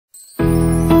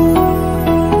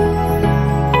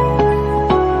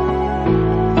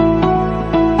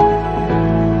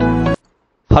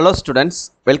Hello students,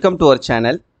 welcome to our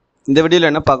channel. இந்த வீடியோல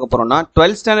என்ன பார்க்க போறோம்னா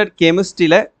 12th standard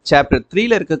chemistryல chapter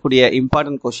 3ல இருக்கக்கூடிய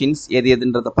important questions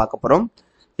எதுன்றத பார்க்க போறோம்.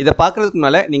 இத பார்க்கிறதுக்கு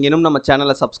முன்னால நீங்க இன்னும் நம்ம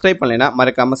சேனலை subscribe பண்ணலைனா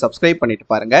மறக்காம subscribe பண்ணிட்டு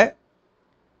பாருங்க.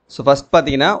 So first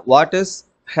பாத்தீங்கன்னா what is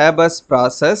Haber's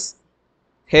process?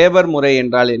 Haber முறை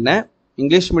என்றால் என்ன?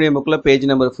 English medium bookல page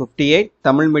number 58,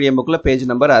 Tamil medium bookல page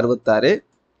number 66.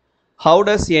 How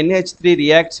does NH3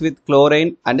 reacts with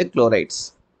chlorine and chlorides?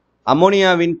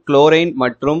 அமோனியாவின் chlorine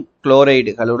மற்றும்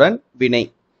குளோரைடுகளுடன் வினை.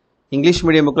 இங்கிலீஷ்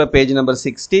மீடியம் புக்ல பேஜ் நம்பர்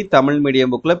 60, தமிழ்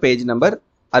மீடியம் புக்ல page number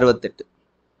 68.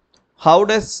 How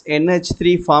does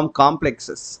NH3 form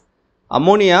complexes?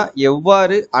 Ammonia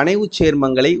எவ்வாறு அணைவு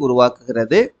சேர்மங்களை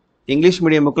உருவாக்குகிறது? இங்கிலீஷ்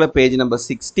மீடியம் புக்ல page number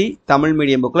 60, Tamil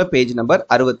medium புக்ல page number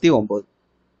 69.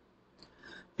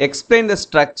 Explain the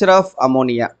structure of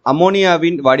ammonia.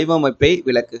 அமோனியாவின் வடிவமைப்பை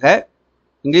விளக்குக.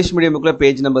 English medium bookல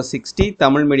page number 60,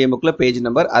 Tamil medium bookல page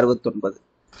number 69.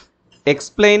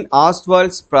 Explain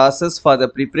Ostwald's process for the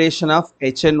preparation of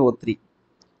HNO3.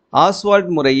 Ostwald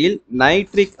முறையில்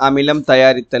nitric அமிலம்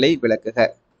தயாரித்தலை விளக்குக.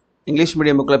 English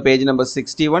medium bookல page number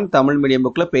 61, Tamil medium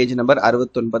bookல page number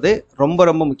 69.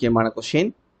 ரொம்ப முக்கியமான question.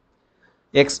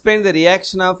 Explain the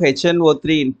reaction of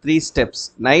HNO3 in 3 steps.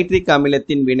 Nitric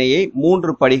அமிலத்தின் வினையை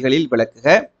 3 படிகளில்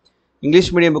விளக்குக. English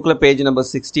medium bookல page number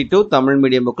 62, Tamil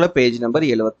medium bookல page number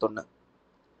 71.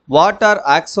 What are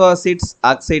oxoacids,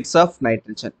 oxides of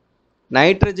nitrogen?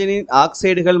 நைட்ரஜனின்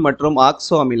ஆக்சைடுகள் மற்றும்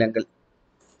ஆக்சோ அமிலங்கள்.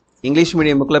 English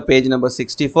medium bookல page number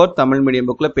 64, Tamil medium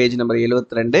bookல page number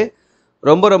 72.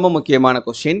 ரொம்ப முக்கியமான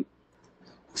question.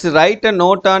 Write a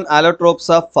note on allotropes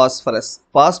of phosphorus.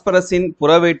 Phosphorusன்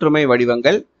புறவேற்றுமை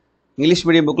வடிவங்கள். English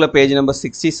medium bookல page number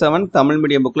 67, Tamil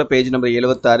medium bookல page number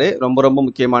 76. ரொம்ப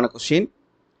முக்கியமான question.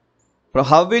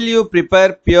 How will you prepare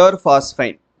pure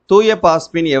phosphine? தூய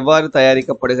phosphine எவ்வாறு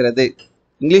தயாரிக்கப்படுகிறது?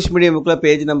 English medium புக்ல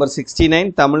page number 69,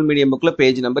 Tamil medium புக்ல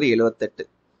page number 78.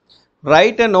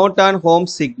 Write a note on home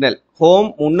signal. Home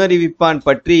முன்னறிவிப்பான்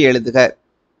பற்றி எழுதுக.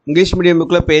 இங்கிலீஷ் மீடியம்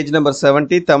புக்ல பேஜ் நம்பர்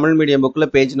 70, தமிழ் மீடியம்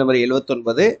புக்ல page number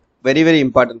 79. Very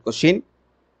important question.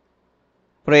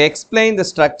 Explain the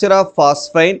structure of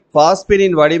phosphine.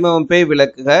 பாஸ்பினின் வடிவமைப்பை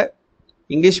விளக்குக.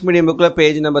 English medium bookல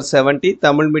page number 70,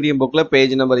 Tamil medium bookல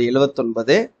page number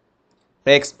 79.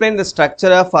 Explain the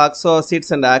structure of oxoacids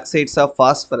and oxides of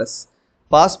phosphorus.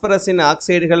 பாஸ்பரஸின்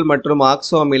ஆக்சைடுகள் மற்றும்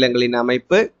ஆக்சோ அமிலங்களின்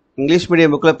அமைப்பு. English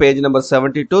medium bookல page number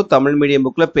 72, Tamil medium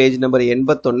bookல page number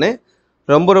 81.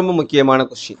 ரொம்ப முக்கியமான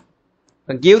question.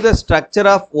 Give the structure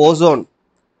of ozone.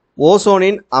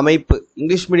 ஓசோனின் அமைப்பு.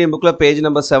 English medium bookல page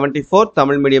number 74,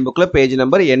 Tamil medium bookல page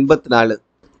number 84.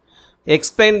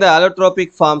 Explain the allotropic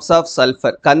forms of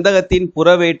sulfur. கந்தகத்தின்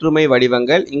புறவேற்றுமை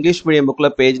வடிவங்கள். English medium புக்ல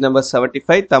page number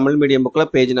 75, Tamil medium புக்ல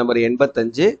page number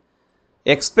 85.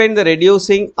 Explain the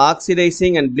reducing,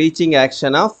 oxidizing and bleaching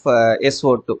action of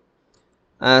SO2.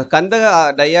 கந்தக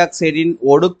tie ஆக்சைடின்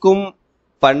ஒடுக்கும்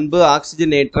பண்பு,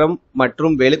 ஆக்சிஜனேற்றம்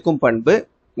மற்றும் வெளுக்கும் பண்பு.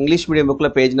 English medium புக்ல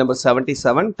பேஜ் நம்பர்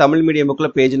 77, தமிழ் மீடியம் புக்ல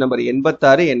பேஜ் நம்பர்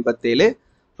 86, 87.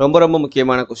 ரொம்ப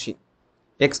முக்கியமான question.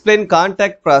 Explain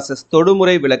contact process.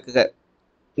 தொடுமுறை விளக்குக.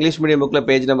 English medium bookல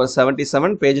page number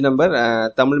 77, page number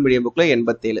Tamil medium புக்ல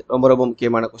 87. ரொம்ப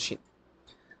முக்கியமான question.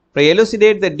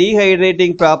 Elucidate the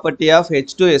dehydrating property of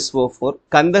H2SO4.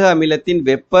 கந்தக அமிலத்தின்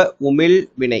வெப்ப உமிழ்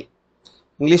வினை.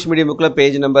 English medium bookல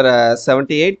page number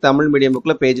 78, Tamil medium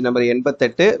புக்ல page number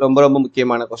 88. ரொம்ப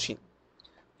முக்கியமான question.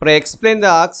 Explain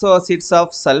the oxoacids of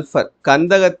sulfur.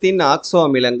 கந்தகத்தின் ஆக்சோ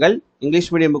அமிலங்கள். English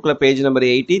medium bookல page number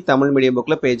 80, Tamil medium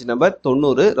புக்ல page number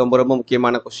 90. ரொம்ப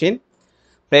முக்கியமான question.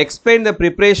 Explain the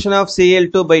preparation of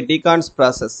Cl2 by Decaun's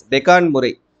process. Tehan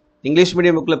முறை. English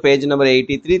medium bookல page number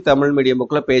 83, Tamil medium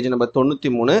புக்ல page number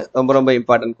 93. ரொம்ப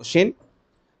important question.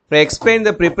 Explain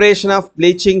the preparation of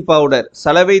bleaching powder.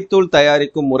 சலவைத்தூள்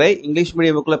தயாரிக்கும் முறை. English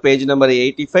medium bookல page number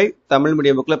 85, Tamil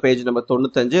medium புக்ல page number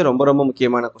 95. ரொம்ப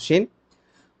முக்கியமான question.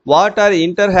 What are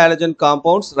interhalogen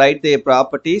compounds? Write their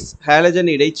properties. Halogen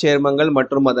இடைச்சேர்மங்கள்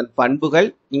மற்றும் அதன் பண்புகள்.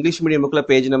 இங்கிலீஷ் மீடியம் புக்ல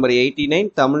பேஜ் நம்பர் 89,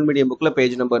 தமிழ் மீடியம் புக்ல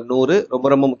பேஜ் நம்பர் 100.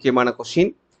 ரொம்ப முக்கியமான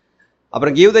கொஸ்டின்.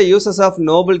 அப்புறம் give the uses of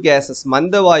noble gases.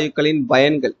 மந்த வாயுக்களின்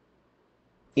பயன்கள்.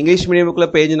 இங்கிலீஷ் மீடியம் புக்ல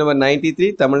பேஜ் நம்பர் 93,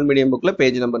 தமிழ் மீடியம் புக்ல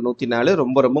பேஜ் நம்பர் 104.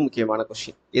 ரொம்ப முக்கியமான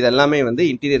கொஸ்டின். இதெல்லாமே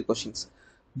interior questions.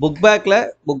 Book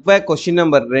back question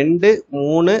number 2,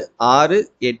 3, 6,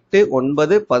 8,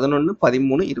 9, 11,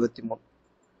 13, 23.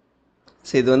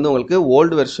 So இது உங்களுக்கு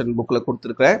ஓல்டு வெர்ஷன் புக்கில்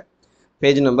கொடுத்துருக்குற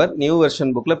பேஜ் நம்பர். நியூ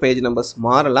வெர்ஷன் புக்கில் பேஜ் நம்பர்ஸ்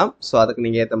மாறலாம். ஸோ அதுக்கு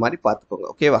நீங்கள் ஏற்ற மாதிரி பார்த்துக்கோங்க.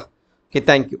 ஓகேவா? Okay,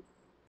 thank you.